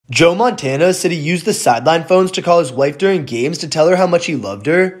Joe Montana said he used the sideline phones to call his wife during games to tell her how much he loved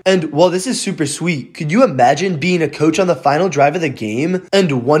her. And while this is super sweet, could you imagine being a coach on the final drive of the game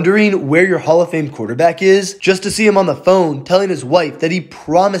and wondering where your Hall of Fame quarterback is just to see him on the phone telling his wife that he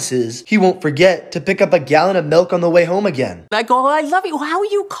promises he won't forget to pick up a gallon of milk on the way home again? I go, I love you. How are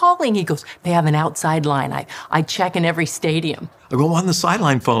you calling? He goes, they have an outside line. I check in every stadium. I go, I'm on the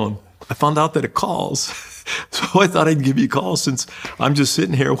sideline phone. I found out that it calls. So I thought I'd give you a call since I'm just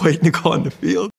sitting here waiting to go on the field.